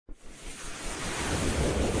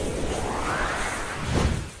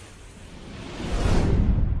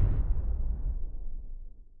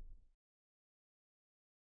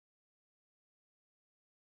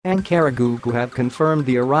Ankaragucu have confirmed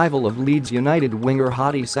the arrival of Leeds United winger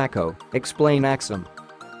Hadi Sacko, explain Aksam.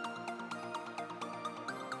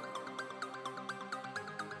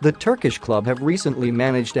 The Turkish club have recently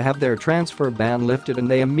managed to have their transfer ban lifted,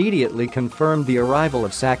 and they immediately confirmed the arrival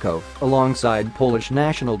of Sacko, alongside Polish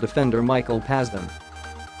national defender Michael Pazdan.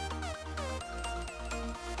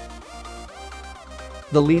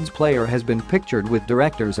 The Leeds player has been pictured with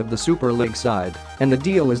directors of the Super Lig side, and the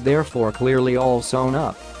deal is therefore clearly all sewn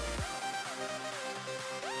up.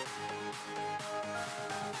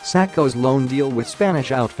 Sacko's loan deal with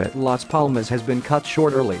Spanish outfit Las Palmas has been cut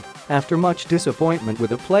short early, after much disappointment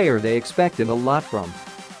with a player they expected a lot from.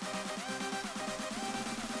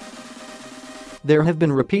 There have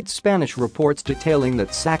been repeat Spanish reports detailing that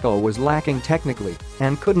Sacko was lacking technically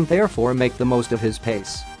and couldn't therefore make the most of his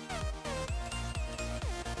pace.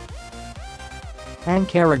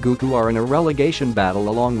 Ankaragucu are in a relegation battle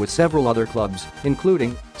along with several other clubs,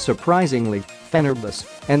 including, surprisingly, Fenerbahce,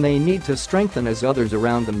 and they need to strengthen as others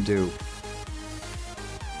around them do.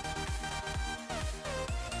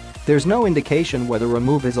 There's no indication whether a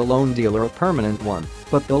move is a loan deal or a permanent one,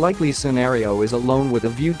 but the likely scenario is a loan with a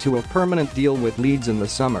view to a permanent deal with Leeds in the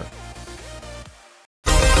summer.